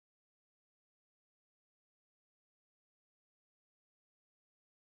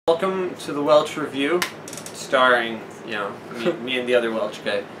Welcome to the Welch review, starring, me and the other Welch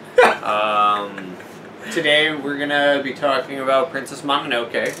guy. Today we're gonna be talking about Princess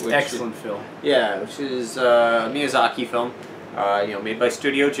Mononoke, which excellent film. Yeah, which is a Miyazaki film, made by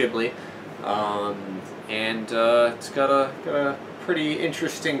Studio Ghibli, and it's got a pretty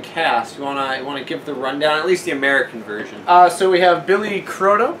interesting cast. You wanna give the rundown, at least the American version? So we have Billy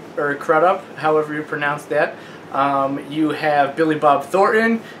Crudup, or Crudup, however you pronounce that. You have Billy Bob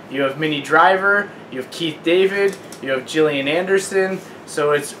Thornton, you have Minnie Driver, you have Keith David, you have Gillian Anderson.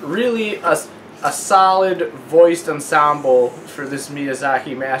 So it's really a solid voiced ensemble for this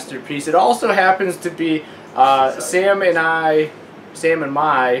Miyazaki masterpiece. It also happens to be Sam and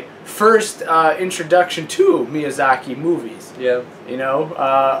my first introduction to Miyazaki movies. Yeah.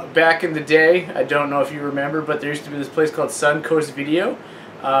 Back in the day, I don't know if you remember, but there used to be this place called Suncoast Video,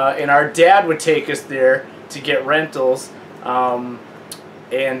 and our dad would take us there to get rentals,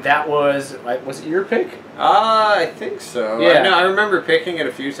 and that was it your pick? I think so. Yeah. I remember picking it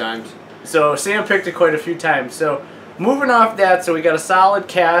a few times. So Sam picked it quite a few times. So moving off that, so we got a solid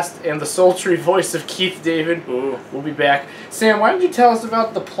cast and the sultry voice of Keith David. Ooh. We'll be back. Sam, why don't you tell us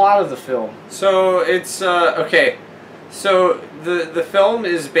about the plot of the film? So it's okay. So the film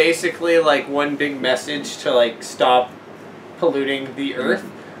is basically like one big message to like stop polluting the earth.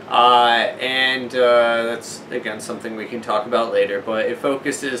 And that's, again, something we can talk about later, but it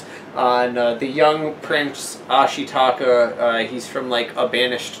focuses on the young Prince Ashitaka. He's from, like, a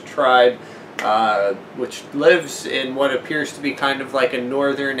banished tribe, which lives in what appears to be kind of like a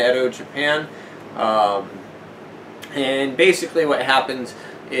northern Edo, Japan. And basically what happens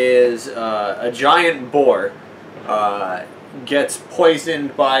is a giant boar gets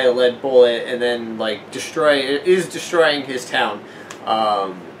poisoned by a lead bullet and then, like, is destroying his town.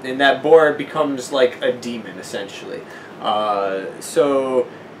 And that boar becomes like a demon, essentially. So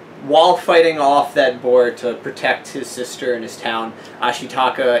while fighting off that boar to protect his sister and his town,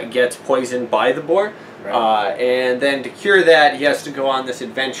 Ashitaka gets poisoned by the boar. Right. And then to cure that, he has to go on this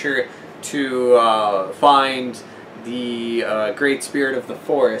adventure to find the Great Spirit of the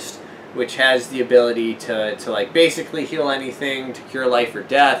Forest, which has the ability to like basically heal anything, to cure life or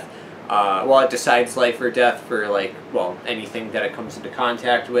death. It decides life or death for, like, well, anything that it comes into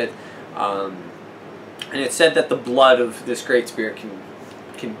contact with. And it's said that the blood of this Great Spirit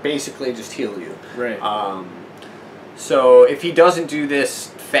can basically just heal you. Right. So if he doesn't do this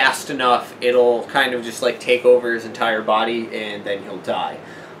fast enough, it'll kind of just, like, take over his entire body, and then he'll die.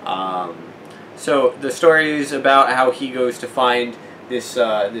 So the story is about how he goes to find this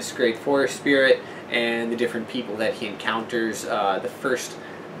great forest spirit and the different people that he encounters. The first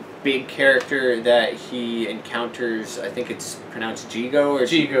big character that he encounters, I think it's pronounced Jigo, or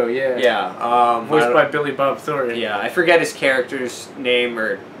Jigo, yeah. Yeah. Voiced by Billy Bob Thornton. Yeah, I forget his character's name,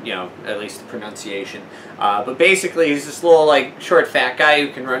 or, at least the pronunciation. But basically, he's this little, like, short, fat guy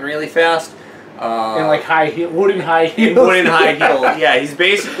who can run really fast. And, like, wooden high heels. Wooden high heels, yeah. He's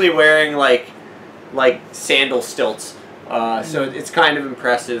basically wearing, like sandal stilts. So it's kind of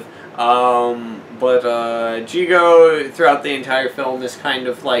impressive. But Jigo, throughout the entire film, is kind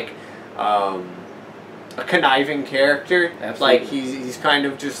of like a conniving character. Absolutely. Like, he's kind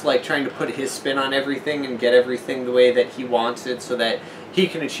of just like trying to put his spin on everything and get everything the way that he wants it, so that he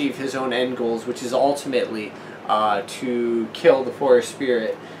can achieve his own end goals, which is ultimately to kill the forest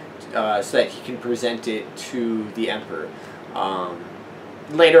spirit, so that he can present it to the emperor.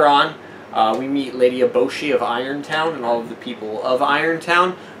 Later on, we meet Lady Eboshi of Irontown and all of the people of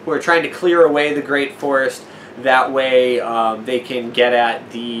Irontown who are trying to clear away the Great Forest. That way they can get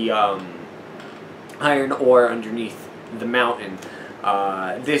at the iron ore underneath the mountain.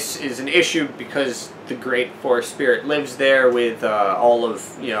 This is an issue because the Great Forest Spirit lives there with all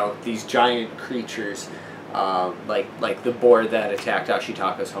of these giant creatures, like the boar that attacked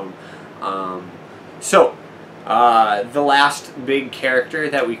Ashitaka's home. The last big character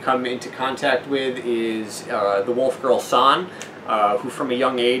that we come into contact with is the wolf girl San, who from a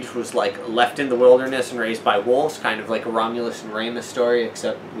young age was like left in the wilderness and raised by wolves, kind of like a Romulus and Remus story,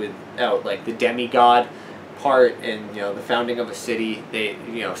 except without like the demigod part and the founding of a city.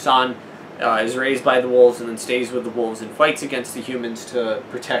 San is raised by the wolves and then stays with the wolves and fights against the humans to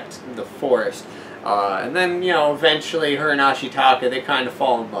protect the forest. And then eventually her and Ashitaka, they kind of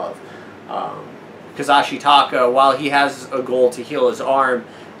fall in love. Because Ashitaka, while he has a goal to heal his arm,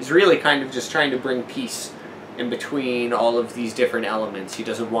 is really kind of just trying to bring peace in between all of these different elements. He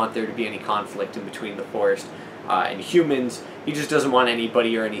doesn't want there to be any conflict in between the forest and humans. He just doesn't want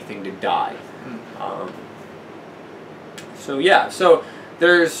anybody or anything to die. So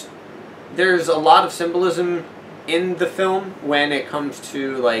there's a lot of symbolism in the film when it comes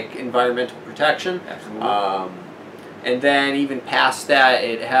to like environmental protection. Absolutely. And then even past that,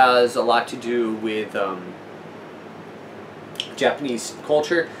 it has a lot to do with Japanese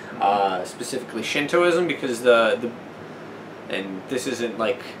culture, specifically Shintoism, because and this isn't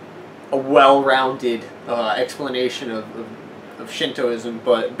like a well-rounded explanation of Shintoism,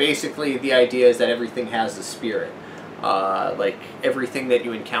 but basically the idea is that everything has a spirit. Like everything that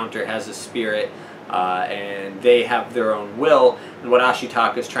you encounter has a spirit, and they have their own will. And what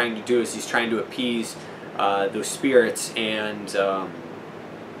Ashitaka is trying to do is he's trying to appease those spirits and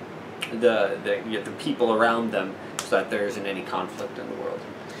the people around them, so that there isn't any conflict in the world.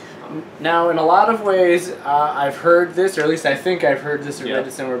 Now, in a lot of ways, I've heard this, or at least I think I've heard this or read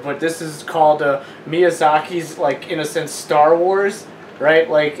it somewhere, but this is called Miyazaki's, like, in a sense, Star Wars, right?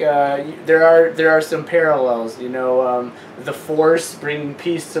 Like, there are some parallels, you know, the Force, bringing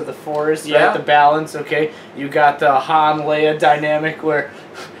peace to the Force, right? The balance, okay? You got the Han-Leia dynamic where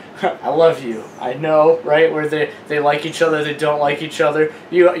I love you, I know, right? Where they like each other, they don't like each other.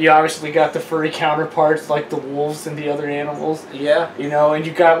 You obviously got the furry counterparts like the wolves and the other animals. Yeah. You know, and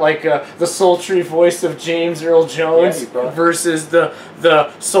you got like the sultry voice of James Earl Jones versus the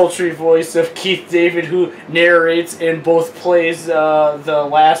sultry voice of Keith David, who narrates and both plays the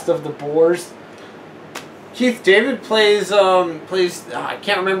last of the boars. Keith David plays I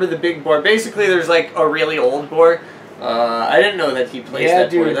can't remember the big boar. Basically, there's like a really old boar. I didn't know that he plays that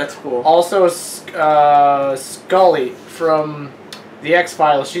boar. That's cool. Also, Scully from the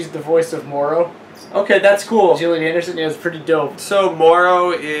X-Files. She's the voice of Morrow. Okay, that's cool. Gillian Anderson, yeah, it's pretty dope. So Morrow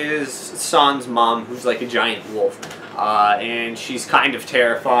is San's mom, who's like a giant wolf, and she's kind of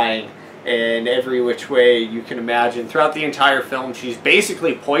terrifying in every which way you can imagine. Throughout the entire film, she's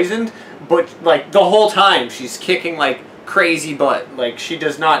basically poisoned, but like the whole time she's kicking like crazy butt. Like she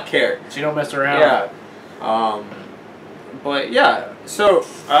does not care. She don't mess around. Yeah. But yeah, so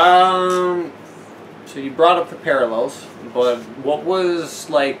so you brought up the parallels, but what was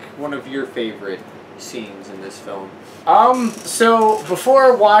like one of your favorite scenes in this film? So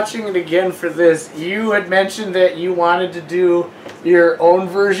before watching it again for this, you had mentioned that you wanted to do your own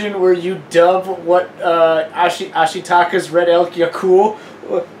version where you dub what Ashitaka's Red Elk Yaku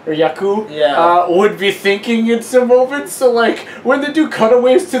would be thinking in some moments. So like when they do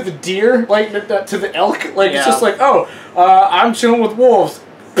cutaways to the deer, like to the elk, like it's just like, oh, I'm chilling with wolves.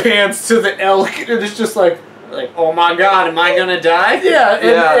 Pans to the elk, and it's just like, oh my god, am I gonna die? Yeah,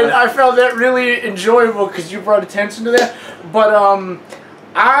 and I found that really enjoyable because you brought attention to that. But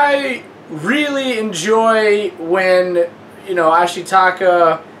I really enjoy when, you know,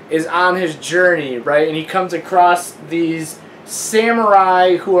 Ashitaka is on his journey, right, and he comes across these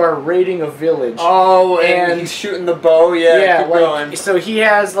samurai who are raiding a village. Oh, and he's shooting the bow. Yeah, like going. So he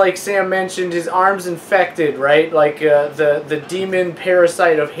has, like Sam mentioned, his arms infected, right? Like the demon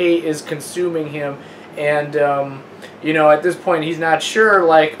parasite of hate is consuming him, and you know, at this point he's not sure.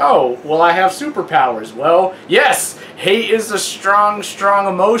 Like, oh, will I have superpowers? Well, yes, hate is a strong, strong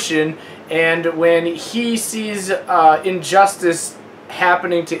emotion, and when he sees injustice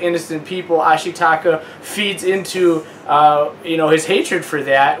happening to innocent people, Ashitaka feeds into you know, his hatred for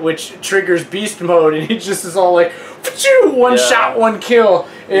that, which triggers beast mode, and he just is all like, one shot, one kill,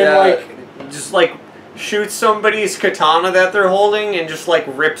 and like just like shoots somebody's katana that they're holding and just like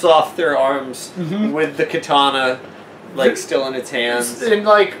rips off their arms with the katana like still in its hands. And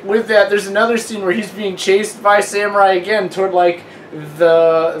like with that, there's another scene where he's being chased by samurai again toward like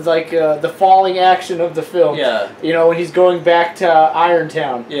the falling action of the film. Yeah. You know, when he's going back to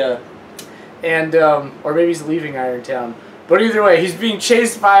Irontown. Yeah. And or maybe he's leaving Irontown. But either way, he's being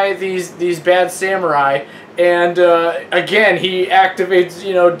chased by these bad samurai, and again he activates,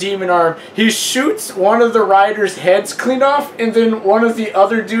 you know, demon arm. He shoots one of the riders' heads clean off, and then one of the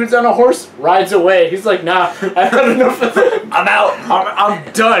other dudes on a horse rides away. He's like, nah, I had enough of that. I'm out.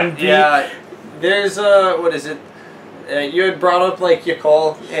 I'm done. B. Yeah. There's what is it? You had brought up like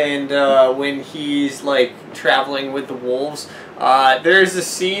Yakul, and when he's like traveling with the wolves, there's a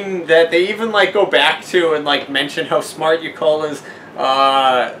scene that they even like go back to and like mention how smart Yakul is.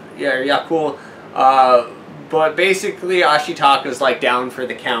 Yakul. But basically Ashitaka's like down for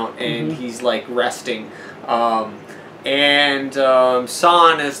the count, and he's like resting. And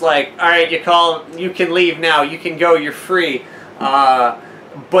San is like, all right, Yakul, you can leave now. You can go. You're free.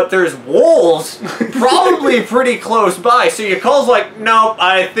 But there's wolves probably pretty close by. So Yakul's like, nope,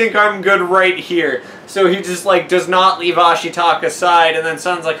 I think I'm good right here. So he just like does not leave Ashitaka's side, and then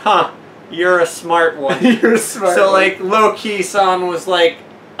San's like, huh, you're a smart one. You're a smart so one. like low-key San was like,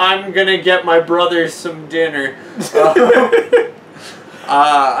 I'm gonna get my brothers some dinner.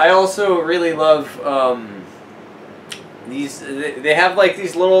 I also really love They have like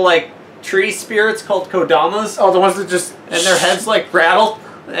these little like tree spirits called kodamas. Oh, the ones that just and their heads like rattle,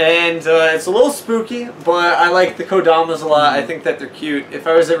 and it's a little spooky. But I like the kodamas a lot. I think that they're cute. If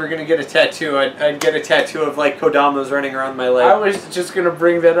I was ever gonna get a tattoo, I'd get a tattoo of like kodamas running around my leg. I was just gonna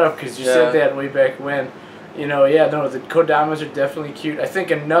bring that up because you said that way back when. You know, yeah, no, the kodamas are definitely cute. I think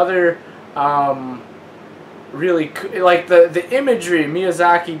another really like the imagery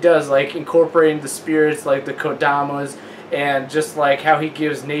Miyazaki does, like incorporating the spirits, like the kodamas, and just like how he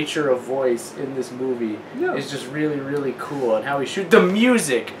gives nature a voice in this movie is just really, really cool. And how he shoots the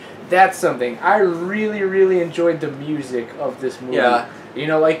music, that's something I really, really enjoyed. The music of this movie. Yeah. You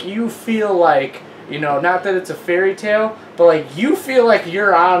know, like you feel like, you know, not that it's a fairy tale, but like you feel like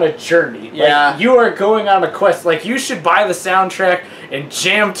you're on a journey. Yeah. Like you are going on a quest. Like you should buy the soundtrack and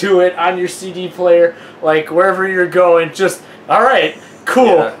jam to it on your CD player, like wherever you're going. Just, all right,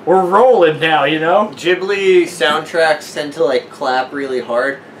 cool, we're rolling now, you know? Ghibli soundtracks tend to like clap really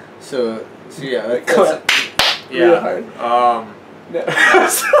hard. So yeah, really hard.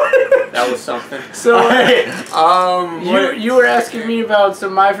 That was something. So, you were asking me about some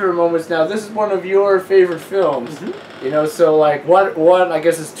of my favorite moments. Now, this is one of your favorite films. You know, so like, what I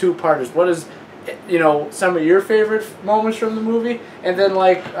guess it's two-parters. What is, you know, some of your favorite moments from the movie, and then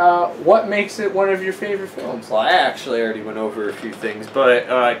like, what makes it one of your favorite films? Well, I actually already went over a few things, but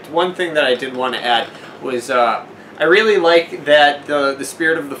one thing that I did want to add was I really like that the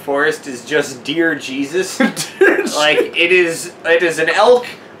spirit of the forest is just Dear Jesus. Like it is an elk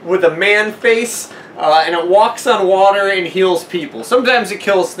with a man face, and it walks on water and heals people. Sometimes it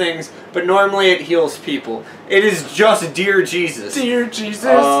kills things, but normally it heals people. It is just Dear Jesus. Dear Jesus.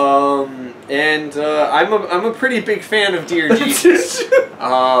 And I'm a pretty big fan of Dear Jesus.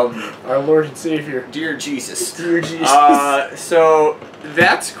 Our Lord and Savior. Dear Jesus. Dear Jesus. So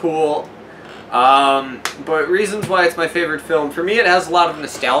that's cool. But reasons why it's my favorite film, for me it has a lot of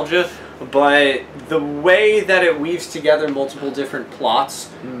nostalgia, but the way that it weaves together multiple different plots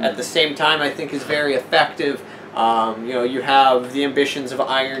at the same time I think is very effective. You know, you have the ambitions of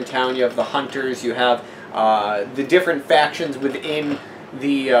Irontown, you have the hunters, you have the different factions within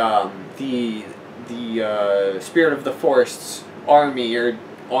the Spirit of the Forest's army,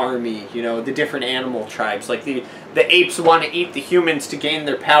 you know, the different animal tribes. Like the apes want to eat the humans to gain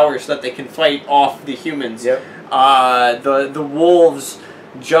their power so that they can fight off the humans. Yep. The wolves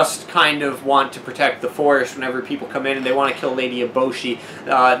just kind of want to protect the forest whenever people come in, and they want to kill Lady Eboshi.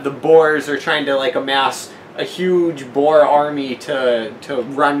 The boars are trying to like amass a huge boar army to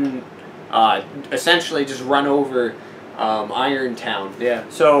run, essentially just run over Irontown. Yeah.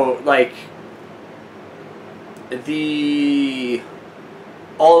 So like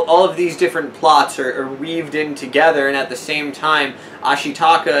all of these different plots are weaved in together, and at the same time,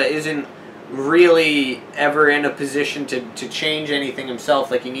 Ashitaka isn't really ever in a position to change anything himself.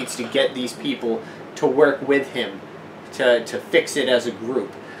 Like, he needs to get these people to work with him to fix it as a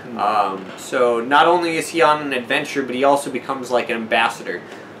group. So not only is he on an adventure, but he also becomes like an ambassador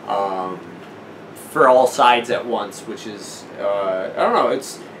for all sides at once, which is, I don't know,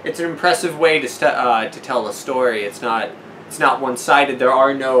 it's an impressive way to tell a story. It's not one-sided. There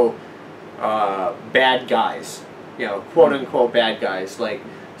are no bad guys, you know, quote-unquote bad guys. Like,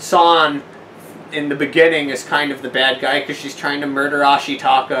 San, in the beginning, is kind of the bad guy because she's trying to murder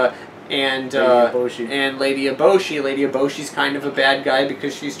Ashitaka and Lady Eboshi. Lady Eboshi's kind of a bad guy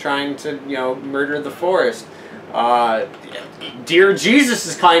because she's trying to, you know, murder the forest. Dear Jesus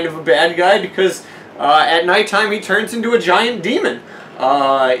is kind of a bad guy because at nighttime he turns into a giant demon.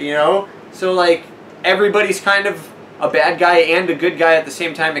 You know, so like everybody's kind of a bad guy and a good guy at the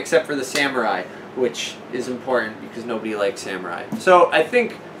same time, except for the samurai, which is important because nobody likes samurai. So I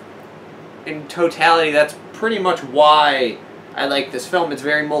think in totality that's pretty much why I like this film. It's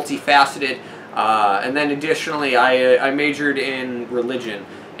very multifaceted, and then additionally I majored in religion,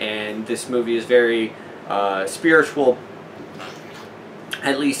 and this movie is very spiritual,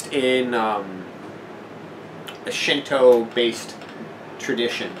 at least in a Shinto-based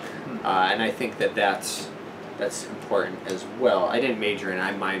tradition, and I think that's important as well. I didn't major in it,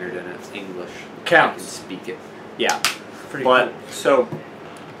 I minored in it. It's English. Counts. I can speak it. Yeah. Pretty cool. So,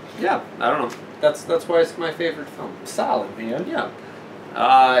 yeah, I don't know. That's why it's my favorite film. Solid, man. Yeah.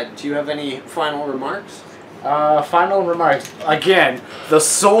 Do you have any final remarks? Final remarks. Again, the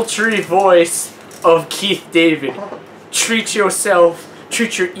sultry voice of Keith David. Treat yourself,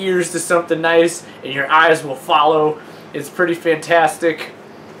 treat your ears to something nice, and your eyes will follow. It's pretty fantastic.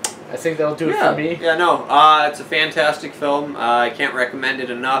 I think that'll do it for me. Yeah, no, it's a fantastic film. I can't recommend it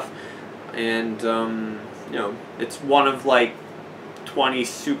enough. And, you know, it's one of like 20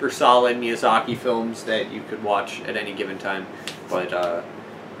 super solid Miyazaki films that you could watch at any given time. But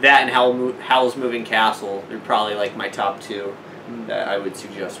that and Howl's Moving Castle, they're probably like my top 2 that I would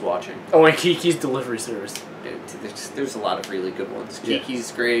suggest watching. Oh, and Kiki's Delivery Service. There's a lot of really good ones. Yeah.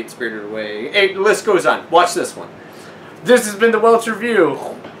 Kiki's great, Spirited Away. Hey, the list goes on. Watch this one. This has been the Welch Review.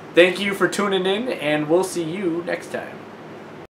 Thank you for tuning in, and we'll see you next time.